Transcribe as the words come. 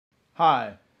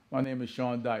Hi, my name is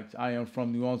Sean Dykes. I am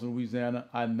from New Orleans, Louisiana.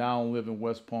 I now live in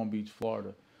West Palm Beach,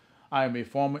 Florida. I am a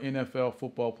former NFL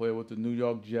football player with the New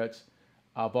York Jets.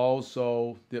 I've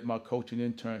also did my coaching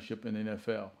internship in the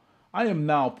NFL. I am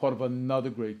now part of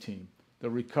another great team, the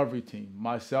recovery team.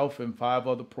 Myself and 5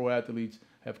 other pro athletes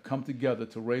have come together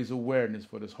to raise awareness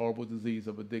for this horrible disease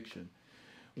of addiction.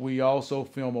 We also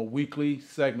film a weekly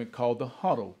segment called The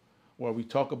Huddle, where we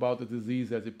talk about the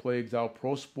disease as it plagues our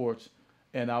pro sports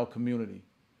and our community.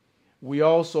 We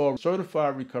also are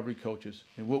certified recovery coaches,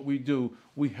 and what we do,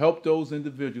 we help those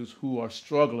individuals who are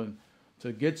struggling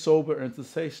to get sober and to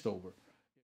stay sober.